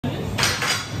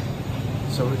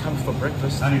So we come for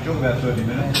breakfast. Only took about 30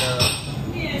 minutes.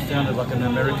 And we found it like an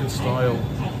American style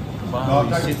bar.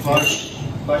 No, take it close.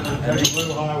 Take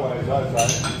blue highways, okay.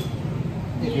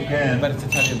 If you can. But it's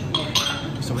Italian.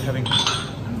 So we're having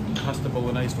pasta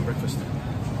bolognese for breakfast.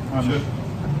 Sure.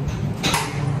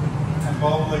 And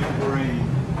bowling green.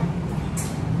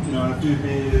 You know, a few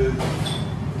beers.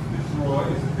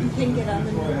 You can get on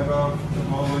the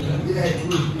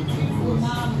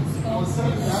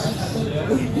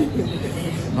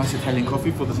Nice Italian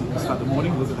coffee for the start of the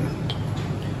morning. Look at that.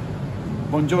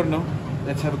 Buongiorno.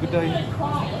 Let's have a good day.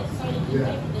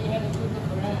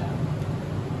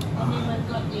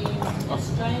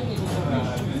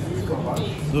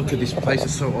 Look at this place,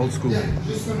 it's so old school.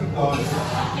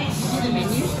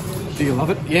 Do you love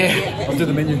it? Yeah, I'll do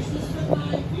the menu.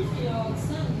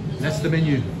 That's the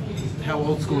menu. How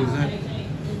old school is that?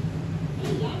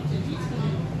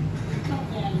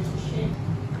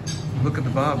 Look at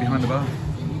the bar, behind the bar.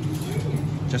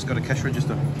 Just got a cash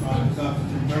register.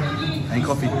 And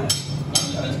coffee.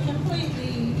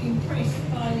 Completely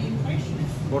impressed by the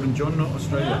impressionist. Buongiorno,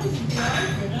 Australia.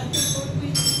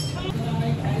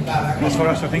 That's for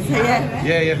us, I think. Yeah.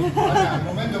 Yeah.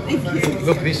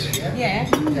 Look at this. Yeah.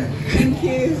 Thank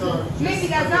you. Maybe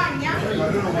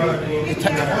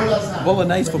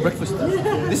Bolognese for breakfast.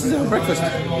 This is our breakfast.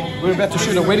 We're about to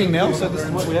shoot a wedding now, so this is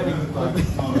what we're having.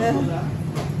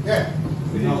 I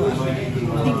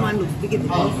think mine looks bigger than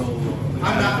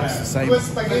this. It's the same.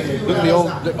 Look at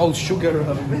the old sugar.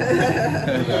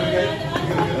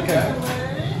 Okay.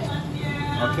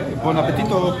 Okay. Buon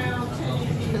appetito.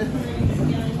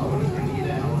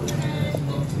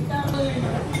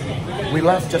 We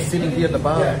love just sitting here at the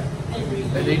bar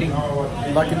and eating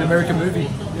like an American movie.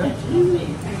 Yeah.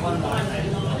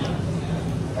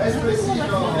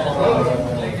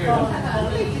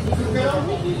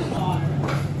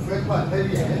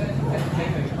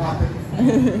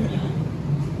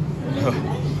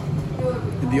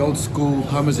 The old school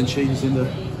Parmesan cheese in the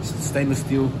stainless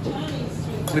steel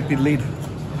flippy lid.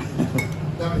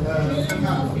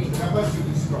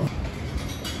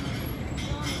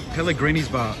 Pellegrini's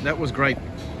bar, that was great.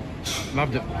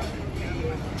 Loved it.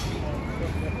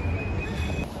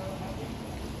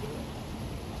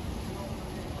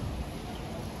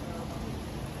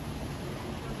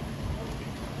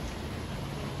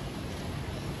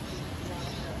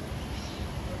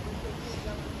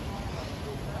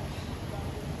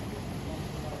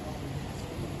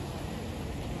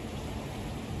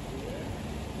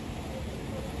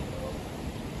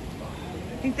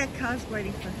 I think that car's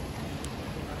waiting for us.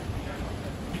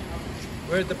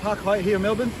 We're at the Park Hyatt here in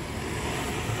Melbourne.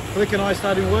 Flick and I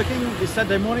started working this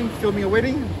Saturday morning, filming a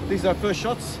wedding. These are our first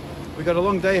shots. We've got a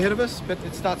long day ahead of us, but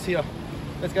it starts here.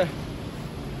 Let's go.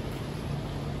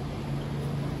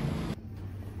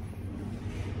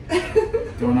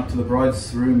 Going up to the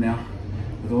bride's room now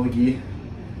with all the gear.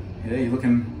 Yeah, you're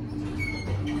looking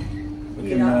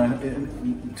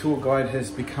tour guide has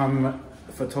become a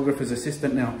photographer's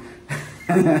assistant now.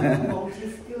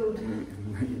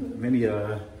 Many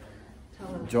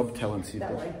job talents you've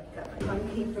got.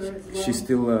 She's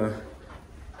still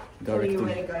directing.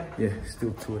 Yeah,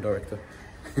 still tour director.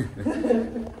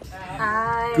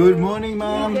 Hi. Good morning,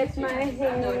 Mom. Get my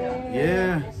hair.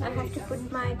 Yeah. I have to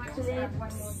put my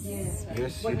clips.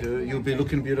 Yes, you do. You'll be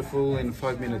looking beautiful in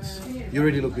 5 minutes. You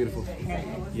already look beautiful.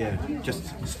 Yeah, just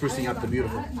sprucing up the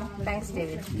beautiful. Thanks,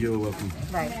 David. You're welcome.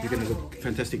 Bye. You're going to look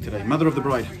fantastic today. Mother of the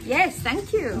bride. Yes,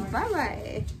 thank you.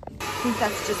 Bye-bye. I think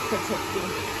that's just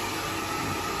protecting.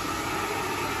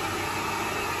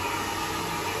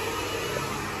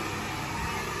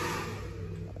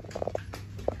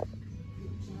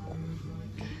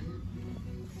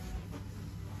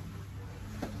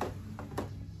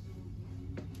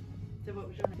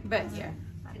 But yeah,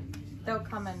 they'll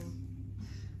come and...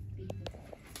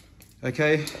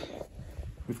 Okay,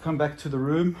 we've come back to the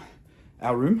room,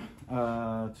 our room,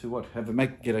 to what?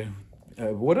 Get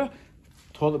a water,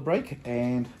 toilet break,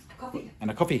 and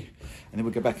a coffee, and then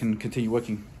we'll go back and continue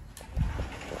working.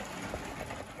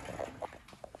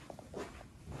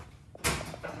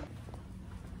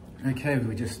 Okay,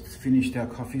 we just finished our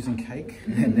coffees and cake,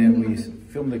 and then we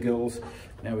filmed the girls.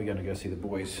 Now we're going to go see the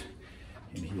boys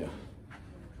in here.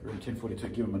 Room 1042,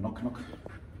 give them a knock knock.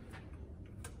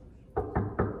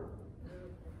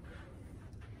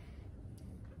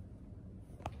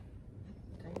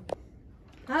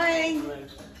 Hi.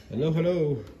 Hello,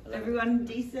 hello. Everyone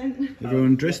decent?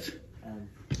 Everyone dressed?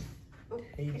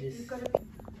 Ages.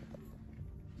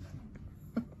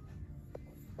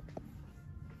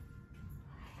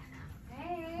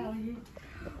 Hey. How are you?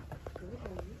 Good.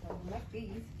 I like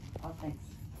these. Oh, thanks.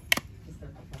 Just a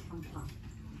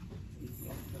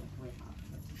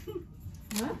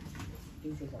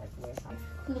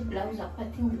Pull the blouse up. I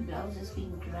think the blouse is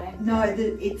being dragged. No,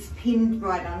 it's pinned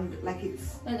right under, like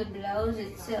it's... No, the blouse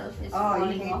itself is Oh, you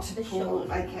falling need off to the pull,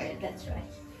 shoulder. okay. That's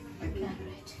right. Okay. Yeah,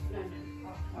 right.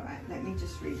 Alright, let me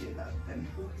just redo that then.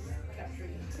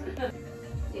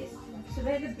 Yes. So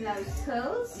where the blouse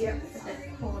curls, Yep. at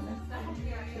that corner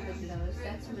to the blouse,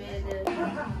 that's where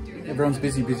the... Everyone's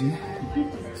busy.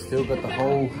 Still got the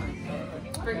whole,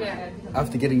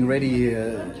 after getting ready,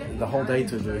 the whole day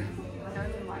to do.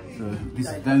 So this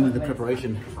is only the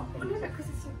preparation.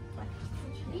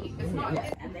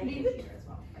 And then leave it.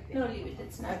 No, leave it.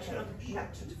 It's natural.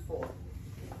 Natural to 4.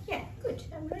 Yeah, good.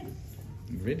 I'm ready.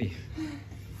 Ready.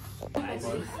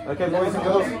 Okay, boys and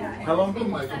girls, how long?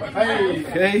 Hey!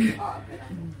 Okay.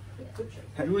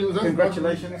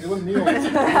 Congratulations. It was Neil.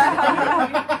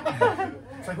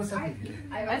 It's like, what's happening?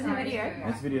 That's a video.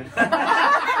 Next video.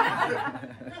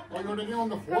 Oh, you're already on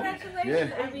the floor?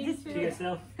 Yeah. To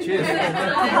yourself. Cheers.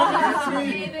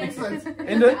 Excellent.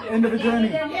 End of the journey.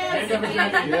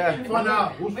 Yeah. For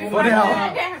now. For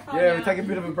now. Yeah, we take a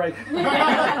bit of a break.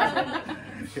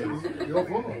 Your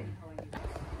floor.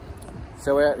 So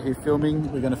we're out here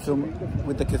filming. We're going to film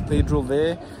with the cathedral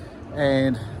there,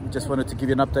 and we just wanted to give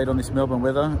you an update on this Melbourne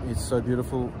weather. It's so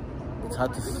beautiful. It's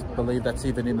hard to believe that's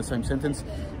even in the same sentence,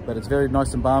 but it's very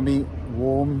nice and balmy,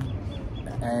 warm,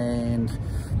 and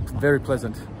very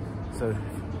pleasant. So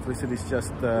Felicity's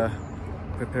just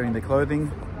preparing the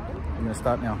clothing. I'm going to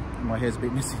start now. My hair's a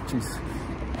bit messy. Jeez.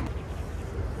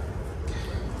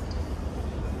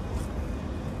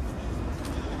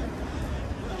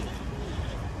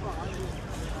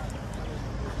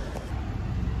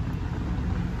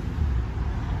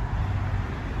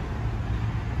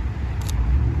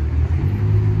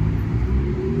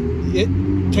 Yeah.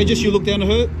 Tejas, you look down at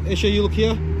her. Esha, you look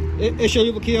here. Esha,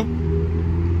 you look here.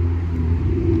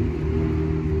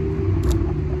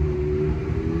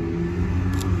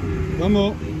 One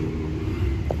more.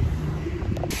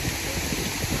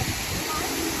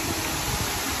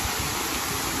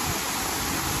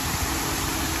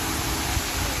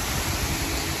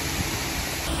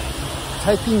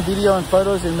 Taking video and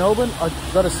photos in Melbourne, I've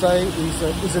got to say,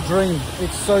 is a dream.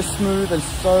 It's so smooth and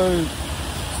so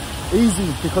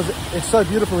easy because it's so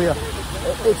beautiful here.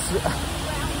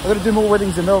 I've got to do more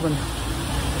weddings in Melbourne.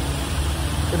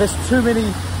 There's too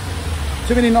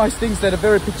many nice things that are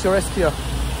very picturesque here.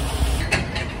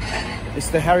 It's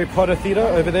the Harry Potter Theatre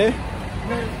over there.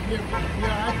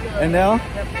 And now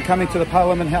coming to the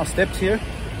Parliament House steps here.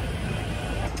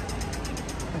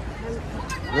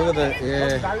 Look at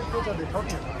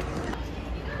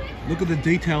Look at the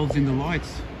details in the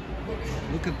lights.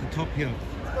 Look at the top here.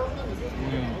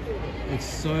 Wow. It's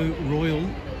so royal.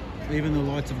 Even the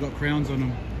lights have got crowns on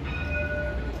them.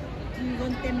 Do you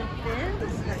want them up there?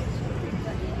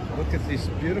 Look at this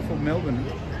beautiful Melbourne.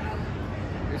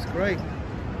 It's great.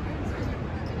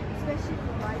 Especially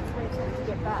for lights waiting to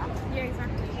get back. Yeah,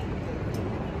 exactly.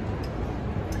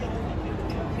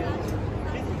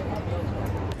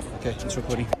 Okay, just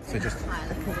recording. So just.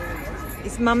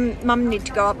 Is mum need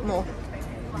to go up more?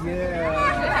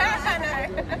 Yeah.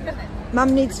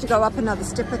 Mum needs to go up another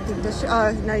step, I think. Does she?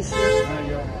 Oh, no, she doesn't.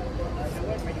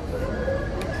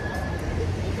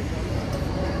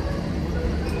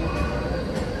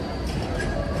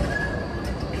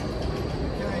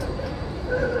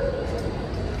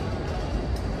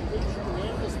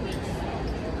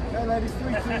 Okay, ladies,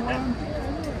 3, 2, 1.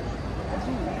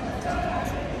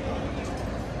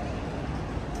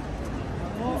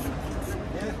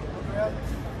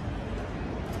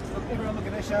 Everyone look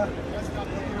at Esha.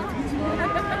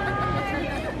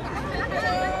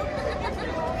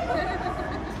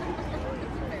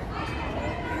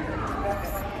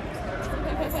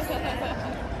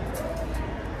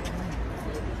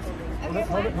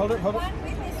 Hold it.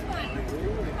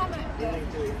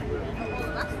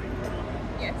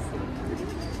 Yes.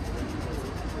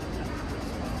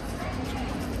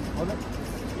 Hold it.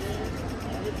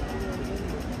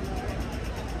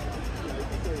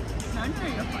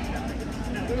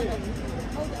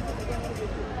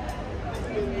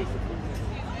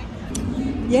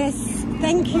 Yes,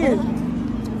 thank you.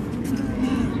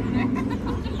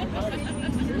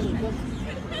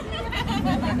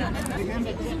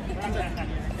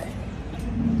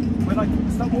 When I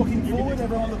start walking forward,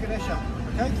 everyone look at Esha,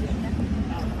 okay?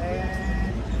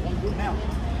 And now.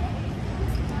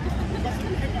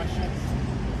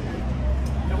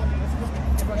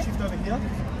 Everyone shift over here,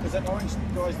 because that orange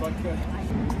guy's like... Do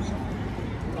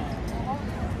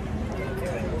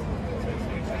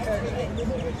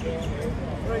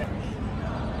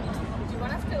you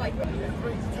want us to like...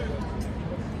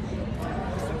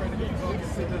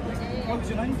 What's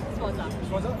your name? Swaza.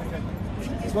 Okay.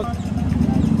 Swaza.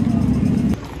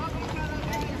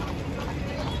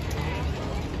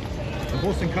 The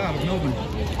horse and car of Melbourne.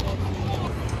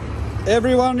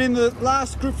 Everyone in the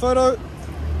last group photo.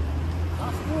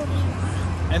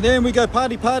 And then we go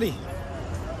party.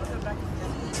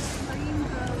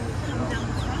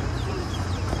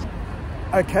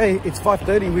 Okay, it's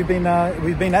 5:30. We've been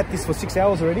at this for 6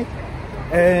 hours already,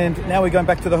 and now we're going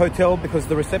back to the hotel because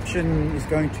the reception is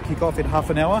going to kick off in half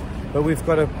an hour. But we've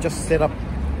got to just set up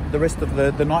the rest of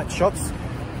the night shots.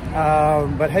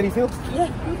 But how do you feel?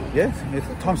 Yeah,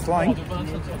 time's flying.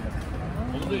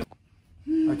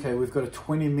 Okay, we've got a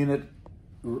 20-minute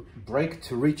break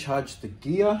to recharge the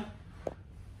gear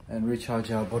and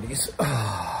recharge our bodies.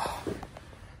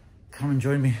 Come and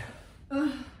join me.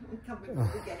 I can't believe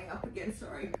we're getting up again,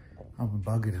 sorry. I'm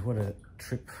buggered. What a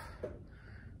trip.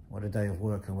 What a day of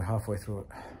work, and we're halfway through it.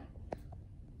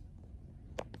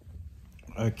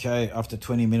 Okay, after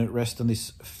 20-minute rest on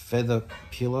this feather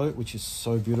pillow, which is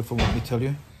so beautiful, let me tell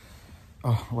you.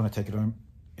 Oh, I want to take it home.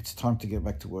 It's time to get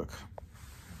back to work.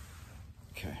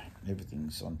 Okay,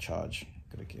 everything's on charge.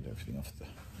 Gotta get everything off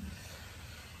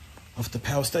the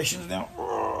power stations now.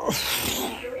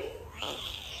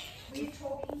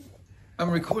 I'm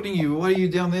recording you. Why are you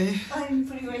down there? I'm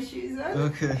putting my shoes on.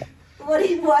 Okay. Why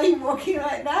are you walking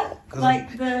like that?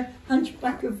 Like the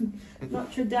Hunchback of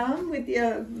Notre Dame with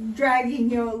your dragging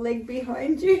your leg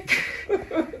behind you?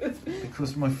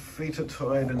 Because my feet are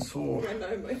tired and sore. I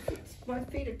know, my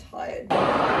feet are tired.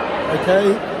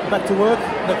 Okay, back to work.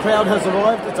 The crowd has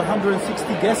arrived. It's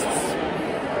 160 guests.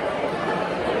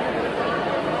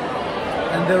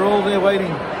 And they're all there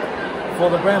waiting for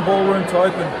the grand ballroom to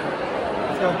open.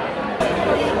 Let's go.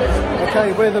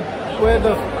 Okay, where the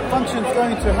function's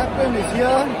going to happen is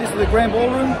here. This is the grand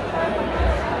ballroom.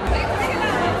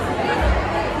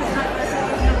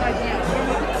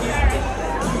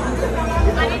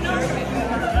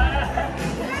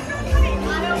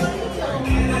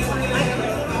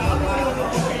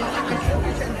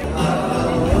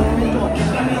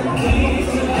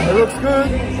 It looks good.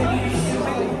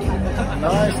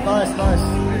 Nice.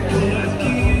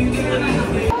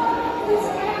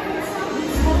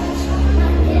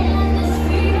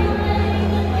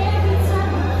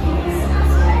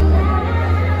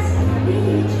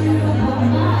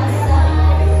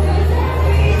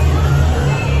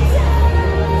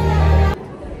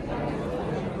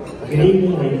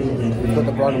 We've got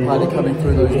the bridal party coming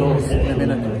through those doors in a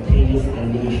minute.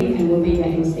 And we'll be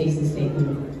getting Stacey's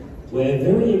statement. We're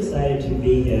very excited to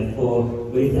be here for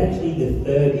what is actually the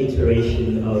third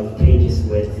iteration of Pages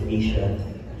West Isha,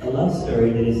 a love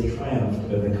story that is a triumph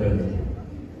over COVID.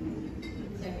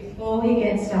 So before we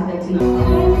get started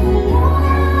tonight,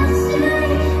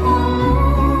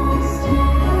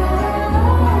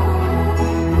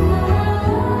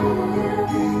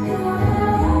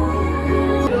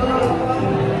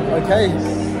 Okay,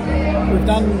 we've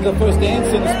done the first dance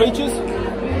and the speeches,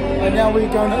 and now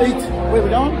we're going to eat. Where are we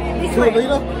going? To a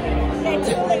leader?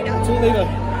 To a leader.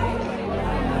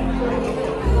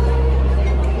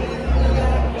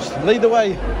 Just lead the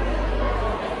way.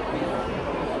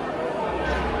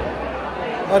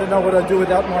 I don't know what I'd do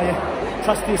without my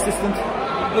trusty assistant.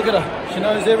 Look at her. She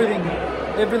knows everything.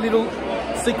 Every little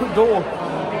secret door.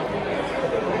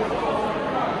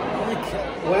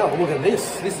 Wow, look at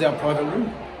this. This is our private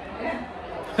room.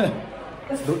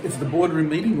 It's the boardroom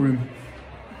meeting room.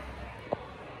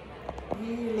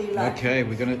 Okay,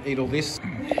 we're going to eat all this. Look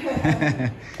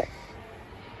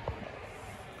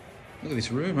at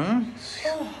this room, huh?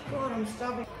 Oh, God, I'm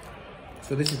starving.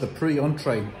 So this is the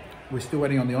pre-entree. We're still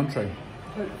waiting on the entree.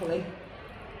 Hopefully.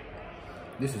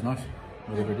 This is nice,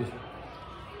 whatever it is.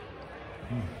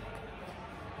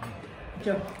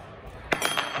 Joe.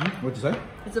 What'd you say?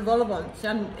 It's a volleyball.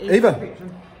 Eva.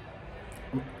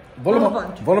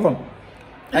 Volleyball.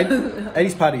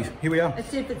 80s parties. Here we are. Let's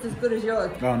see if it's as good as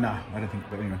yours. Oh, no, I don't think,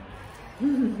 but anyway.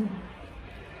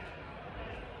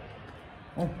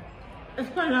 Oh. It's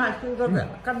quite nice. It's got a bit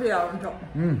of caviar on top.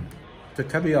 It's a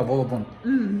caviar volleyball. Oh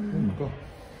my God.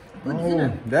 Good, isn't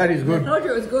it? That is good. I told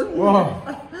you it was good. Wow.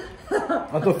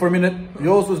 I thought for a minute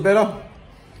yours was better.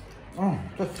 Oh,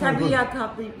 that's so good. Caviar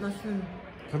can't beat mushroom.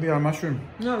 Caviar mushroom.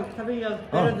 No, caviar is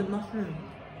better than mushroom.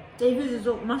 David is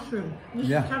all mushroom. This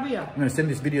is caviar. I'm going to send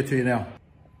this video to you now.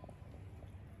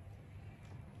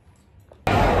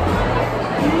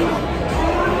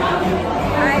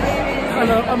 Hi, David.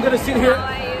 Hello, I'm going to sit here. How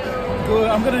are you? Good.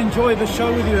 I'm going to enjoy the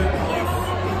show with you. Yes.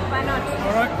 Why not?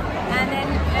 All right. And then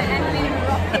we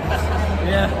rock it.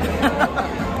 Yeah.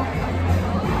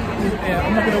 Yeah.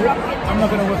 I'm not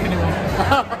going to work anymore.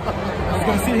 You're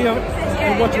going to sit here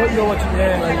and watch what you're watching.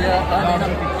 Yeah, like,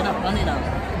 You're not funny now.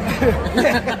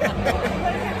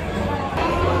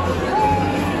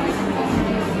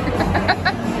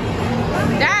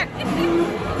 Dad!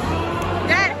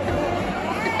 Dad!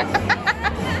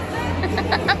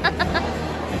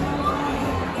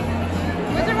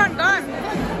 Where's everyone gone?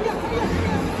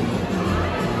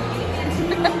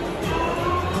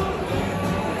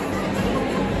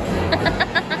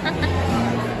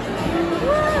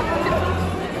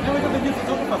 Now we got the new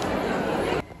photographer.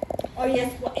 Oh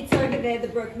yes, well, it's over there, the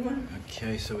broken one.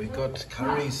 Okay, so we got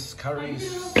curries,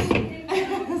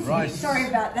 rice. Sorry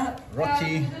about that.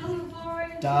 Roti,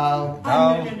 Dal.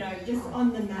 Oh, no, just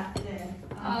on the mat there.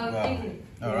 Wow.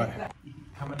 All right.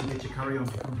 Come and get your curry on.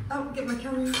 Oh, get my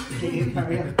curry.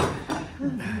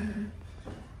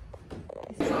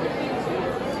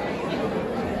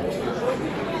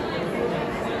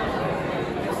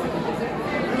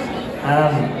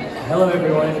 Hello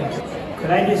everyone.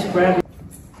 Could I just grab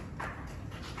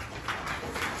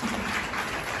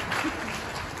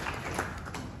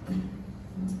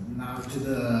Now to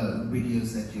the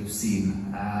videos that you've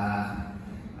seen,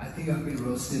 I think I've been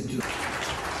roasted too.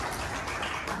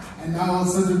 And now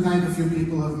also to thank a few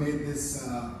people who have made this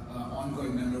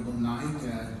ongoing memorable night,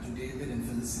 to David and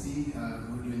Felicity, who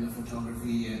are doing the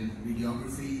photography and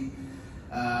videography.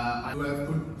 Who have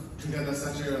put together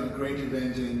such a great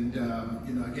event and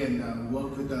again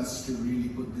worked with us to really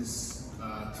put this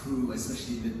through,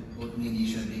 especially with both me and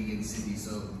Isha being in Sydney.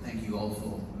 So thank you all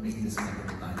for making this a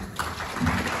memorable night.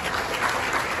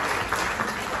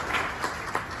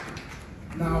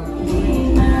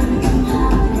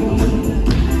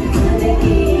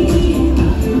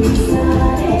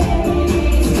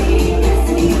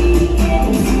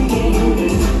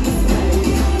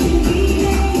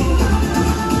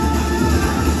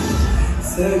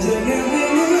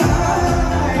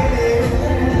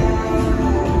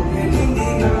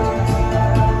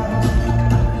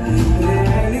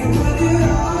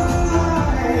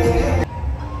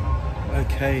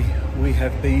 Okay, we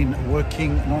have been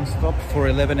working non-stop for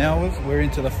 11 hours. We're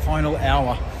into the final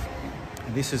hour.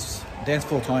 This is dance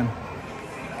floor time.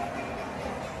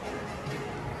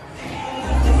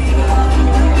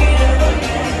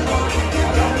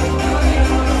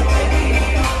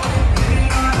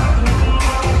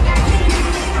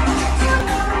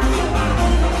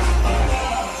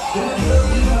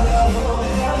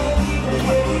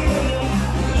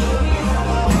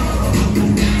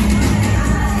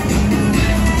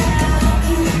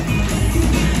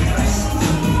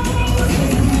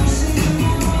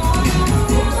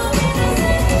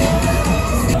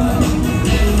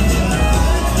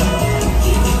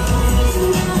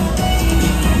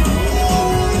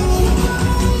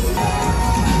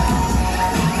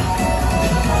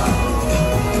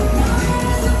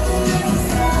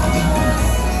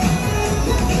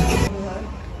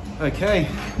 Okay,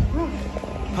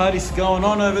 party's going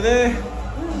on over there.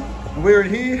 We're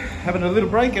in here having a little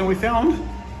break and we've got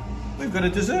a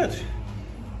dessert.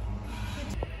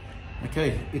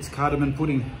 Okay, it's cardamom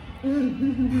pudding.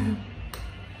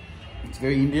 It's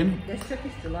very Indian. That's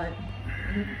Turkish delight.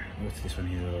 What's this one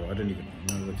here? I don't even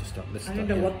know where to start. Let's I start don't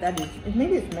know here. what that is.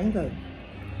 Maybe it's mango.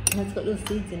 And it's got little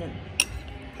seeds in it.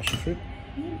 Passion fruit?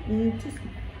 Just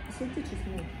seeds are just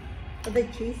small. Are they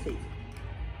cheese seeds?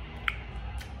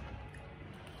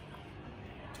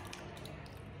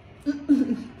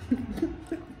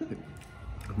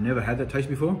 I've never had that taste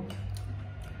before.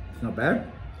 It's not bad.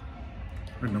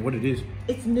 I don't know what it is.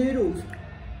 It's noodles.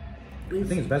 I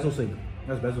think it's basil seed.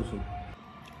 That's basil seed.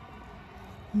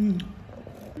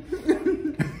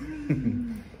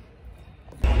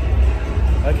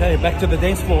 Okay, back to the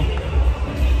dance floor.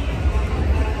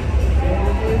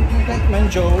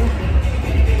 Kathmandu.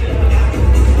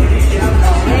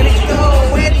 Where did you go?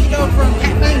 Where did you go from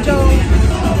Kathmandu?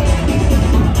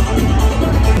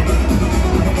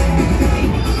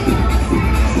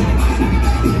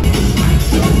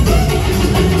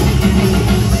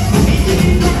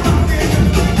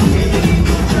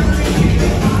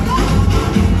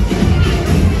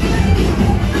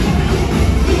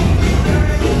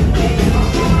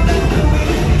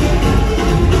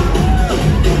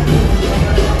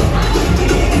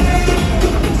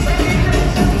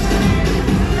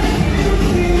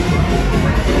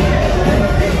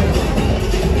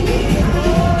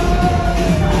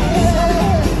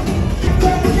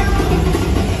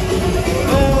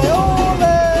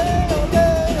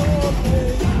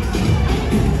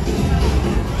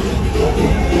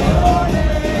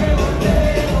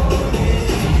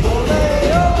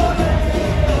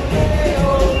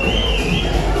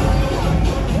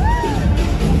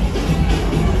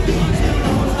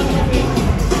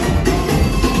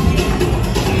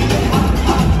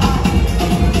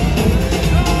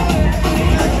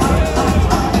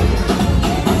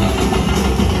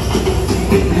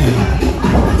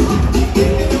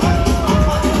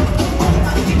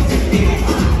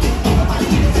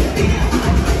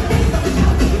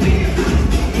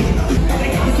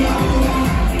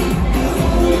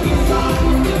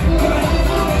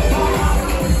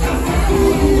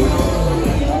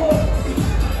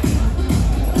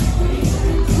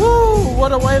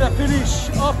 What a way to finish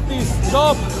off this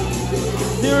job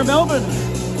here in Melbourne.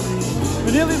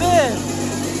 We're nearly there.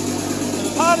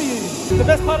 Partying, the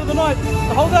best part of the night,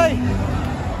 the whole day.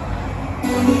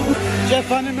 Did you have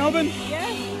fun in Melbourne? Yeah.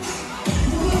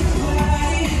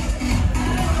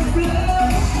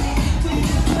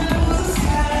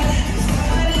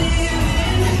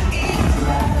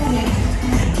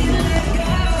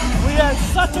 We had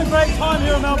such a great time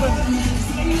here in Melbourne.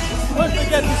 Don't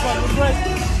forget this one, it was great.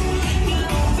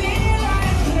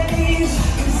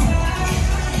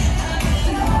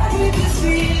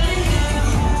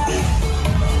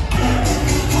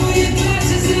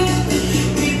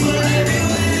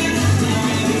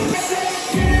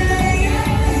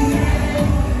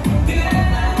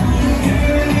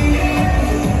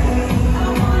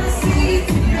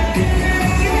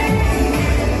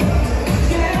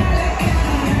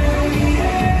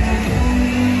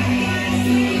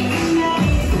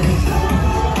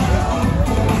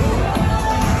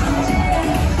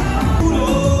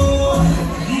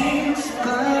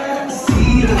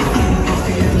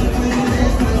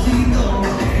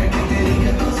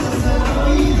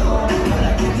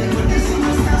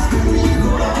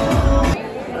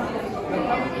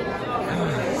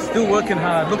 Still working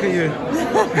hard, look at you.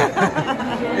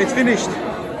 It's finished.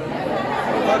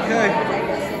 Okay.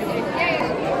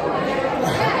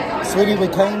 Sweetie, we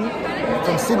came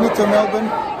from Sydney to Melbourne.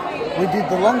 We did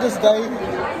the longest day,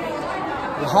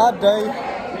 the hard day.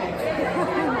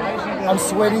 I'm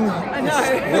sweating, it's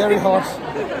very hot.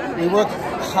 We worked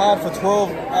hard for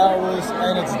 12 hours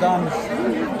and it's done.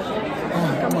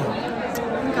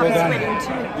 We're done.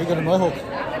 You got a mohawk.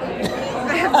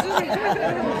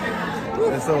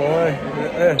 That's all right.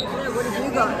 Yeah. What have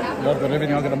you got? I've got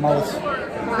everything. I've got a mullet. You've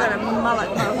got a mullet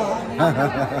mohawk.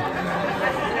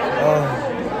 Oh,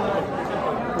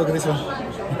 look at this one.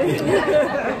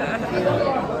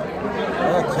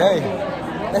 Okay,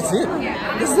 that's it.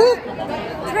 This is it.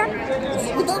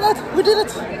 We done it. We did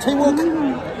it. Teamwork.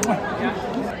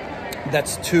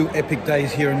 That's 2 epic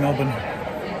days here in Melbourne.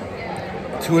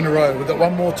 2 in a row. We've got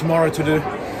one more tomorrow to do.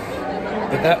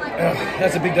 But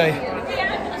that's a big day.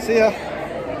 See ya.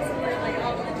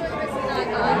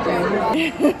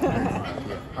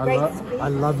 I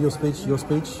love your speech. Your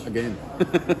speech Again.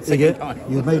 again.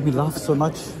 You made me laugh so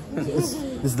much. This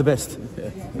is the best.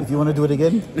 If you want to do it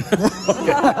again,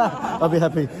 I'll be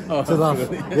happy to laugh.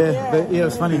 Yeah, but, yeah, it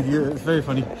was funny. It's very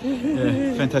funny.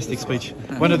 Yeah, fantastic speech.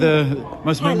 One of the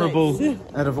most memorable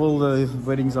out of all the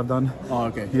weddings I've done. Oh,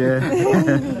 okay.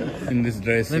 Yeah. In this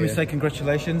dress. Let me say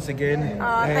congratulations again.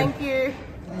 Thank you.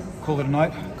 Call it a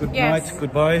night. Good Yes. night.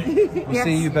 Goodbye. We'll Yes.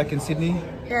 see you back in Sydney.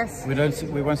 Yes.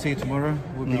 We won't see you tomorrow.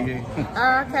 We'll be here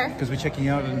Okay. because we're checking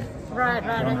out and Right,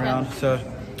 going okay. around. So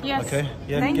Yes. okay.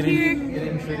 Yeah. Thank get you. In. Get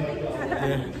in. Sweetie.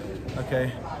 Yeah.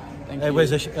 Okay. Hey, where's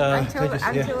the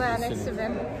Until our next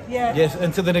event. Yeah. Yes.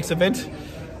 Until the next event.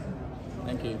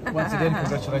 Thank you. Once again,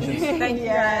 congratulations. Thank you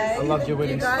guys. I loved your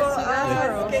weddings. You guys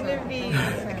are It's going to be,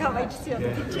 I can't wait to see all the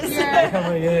pictures.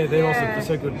 Yeah. Yeah, they're awesome. They're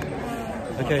so good.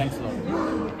 Okay. Thanks a lot.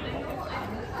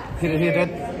 Here, Dad.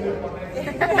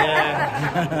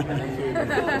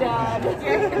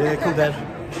 Yeah, cool, Dad.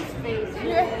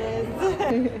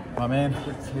 My man.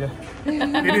 Yeah.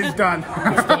 It is done.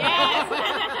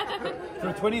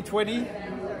 Through 2020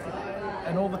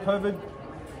 and all the COVID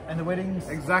and the weddings.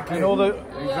 Exactly. And all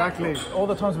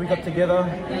the times we got together.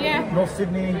 Yeah. North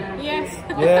Sydney. Yes.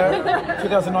 Yeah.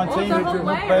 2019. All the whole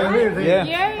way, Bay. Yeah.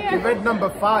 Yeah. Event number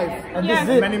 5. And Yeah. this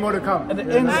is it. Many more to come. And it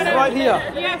ends right here.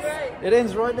 Yes. It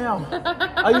ends right now.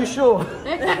 Are you sure?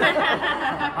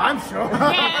 I'm sure.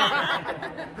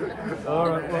 All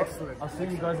right. Well, Excellent. I'll see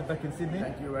you guys back in Sydney.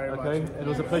 Thank you very much. Okay. It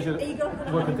was a pleasure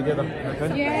working together.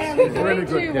 Okay. Yeah. Really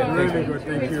good. Really good.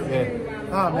 Thank you.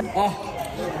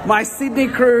 Yeah. My Sydney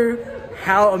crew,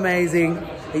 how amazing.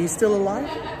 Are you still alive?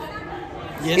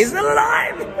 Yes. He's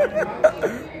alive!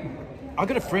 I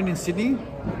got a friend in Sydney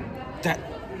that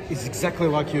is exactly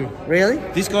like you. Really?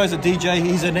 This guy's a DJ.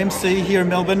 He's an MC here in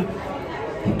Melbourne,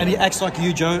 and he acts like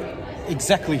you, Joe.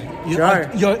 Exactly.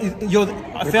 Joe.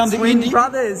 I found the twin Indian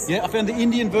brothers. Yeah, I found the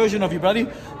Indian version of you, buddy.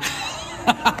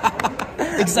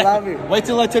 Exactly. Love you. Wait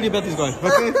till I tell you about this guy.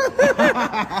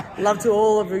 Okay. Love to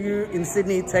all of you in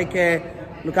Sydney. Take care.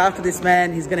 Look after this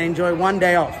man. He's going to enjoy one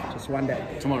day off. Just one day.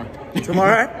 Tomorrow.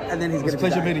 Tomorrow, and then he's going to be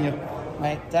Pleasure back. meeting you.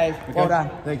 Mate, Dave, well done.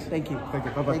 Thanks. Thank you. Thank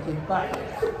you. Bye-bye. Thank you. Bye.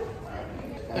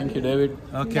 Thank you, David.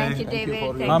 Okay. Thank you, David.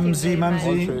 Thank you Mumsy, very much.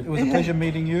 Mumsy, it was a pleasure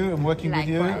meeting you and working with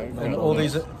you Likewise. and all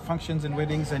these functions and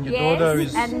weddings, and your Yes, daughter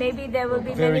is and maybe there will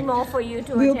be very- many more for you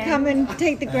to We'll attend. come and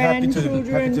take the happy to,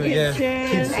 grandchildren, yeah.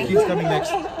 pictures. Kids coming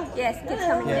next. Yes, keep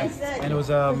coming. Yeah, and it was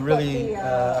really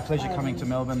a pleasure coming to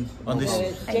Melbourne on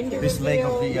this leg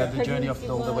of the journey of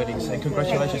all the weddings. And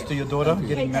congratulations to your daughter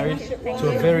getting married to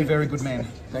a very, very good man.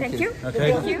 Thank you.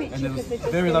 Okay, Thank you. and it was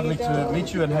very lovely to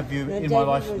meet you and have you in my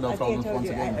life. No problem. Once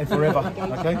again. And forever.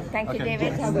 Okay. Thank you,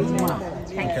 David.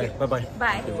 Okay. Thank you. Bye bye.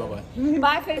 Bye. Bye-bye.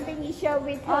 Bye for being show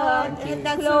with her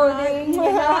clothing.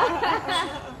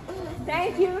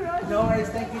 Thank you, Rosie. No worries,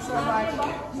 thank you so much.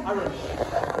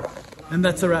 And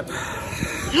that's a wrap.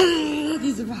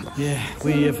 Yeah,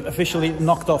 we have officially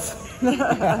knocked off.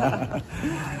 Yeah,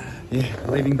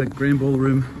 leaving the grand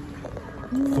ballroom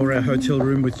for our hotel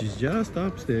room, which is just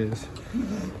upstairs.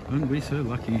 Aren't we so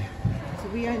lucky? So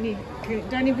we only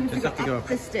don't even Just have to go up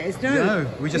the stairs. No,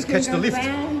 we just catch the lift.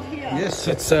 Yes,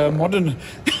 it's modern.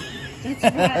 That's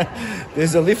right.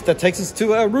 There's a lift that takes us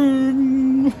to our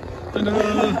room.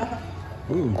 Ta-da!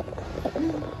 Ooh.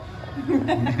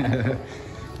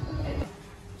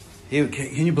 Here,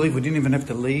 can you believe we didn't even have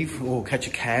to leave or catch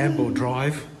a cab or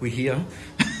drive? We're here.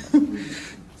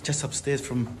 Just upstairs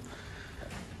from...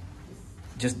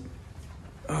 Just...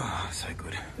 Oh, so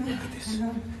good. Look at this.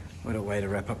 What a way to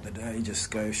wrap up the day. Just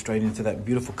go straight into that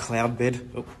beautiful cloud bed.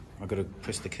 Oh, I've got to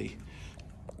press the key.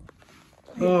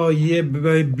 Oh, yeah,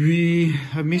 baby.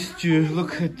 I missed you.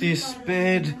 Look at this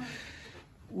bed.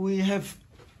 We have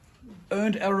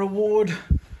earned our reward.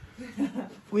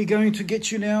 We're going to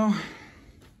get you now.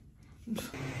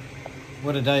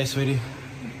 What a day, sweetie.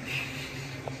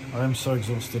 I am so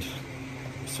exhausted.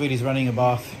 Sweetie's running a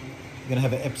bath. I'm going to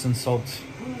have an Epsom salt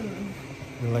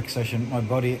relaxation. My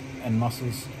body and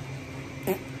muscles.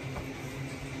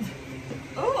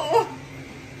 Oh!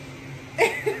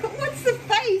 What's the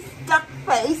face? Duck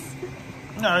face?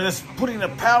 No, just putting the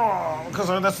power, because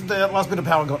that's the last bit of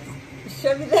power I got.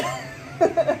 Show me the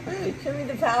show me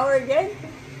the power again.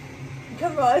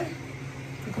 Come on.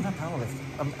 I've got no power left.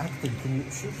 I'm acting. Can you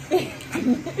shoot?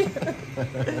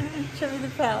 Show me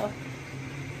the power.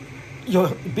 Your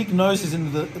big nose is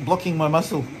blocking my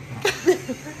muscle.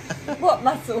 What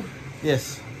muscle?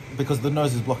 Yes, because the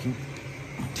nose is blocking.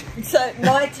 So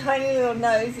my tiny little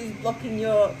nose is blocking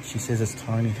your She says it's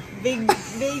tiny. big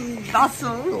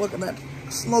muscle. Look at that.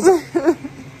 Snozzle.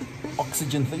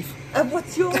 Oxygen thief. And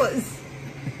what's yours?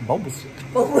 Bulbous.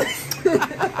 Oh,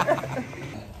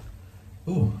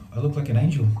 Oh, I look like an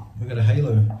angel. We've got a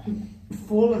halo.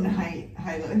 fallen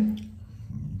halo.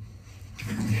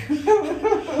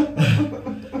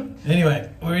 Anyway,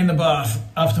 we're in the bath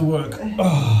after work.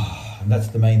 Oh, and that's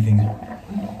the main thing.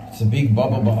 It's a big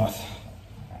bubble bath.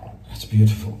 It's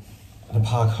beautiful. The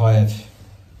Park Hyatt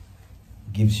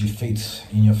gives you feet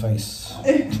in your face.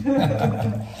 Yes,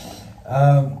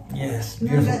 No,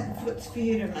 beautiful. that foot's for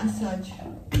you to massage.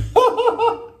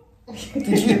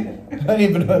 Did you? I haven't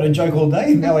even heard a joke all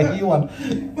day. Now I hear one.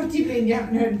 What do you mean you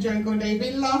haven't heard a joke all day? You've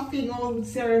been laughing all the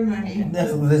ceremony.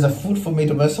 There's a foot for me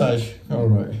to massage. All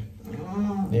right.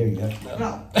 Oh. There we go.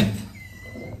 Well.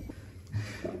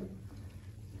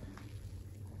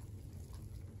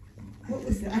 What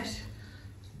was that?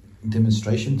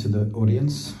 Demonstration to the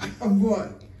audience. Of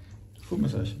what? Foot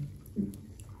massage.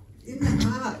 In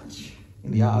the arch.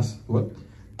 In the ass. What?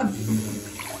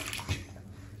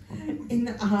 In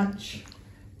the arch.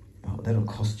 Oh, that'll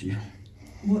cost you.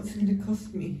 What's it going to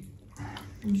cost me?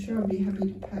 I'm sure I'll be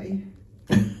happy to pay.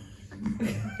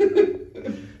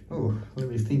 Oh, let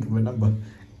me think of a number.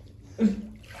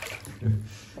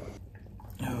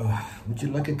 Oh, would you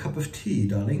like a cup of tea,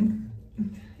 darling?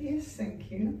 Yes, thank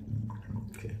you.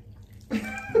 Okay.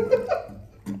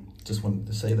 Just wanted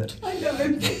to say that. I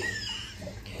know.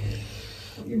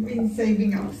 You've been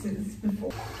saving up since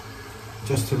before.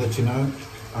 Just to let you know,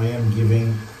 I am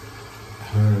giving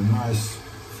her a nice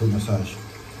foot massage.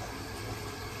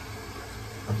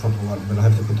 A proper one, but I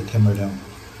have to put the camera down.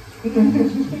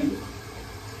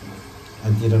 I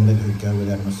didn't let her go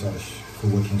without a massage for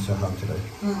working so hard today.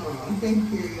 Oh,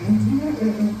 thank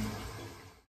you.